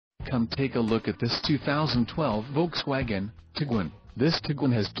Come take a look at this 2012 Volkswagen Tiguan. This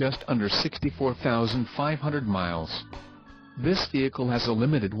Tiguan has just under 64,500 miles. This vehicle has a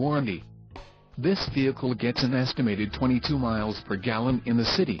limited warranty. This vehicle gets an estimated 22 miles per gallon in the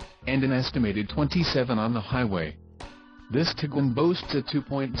city, and an estimated 27 on the highway. This Tiguan boasts a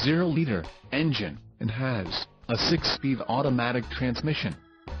 2.0-liter engine, and has a 6-speed automatic transmission.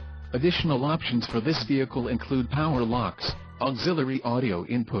 Additional options for this vehicle include power locks, auxiliary audio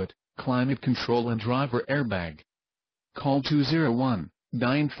input, climate control and driver airbag. Call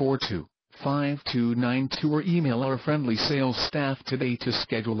 201-942-5292 or email our friendly sales staff today to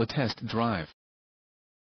schedule a test drive.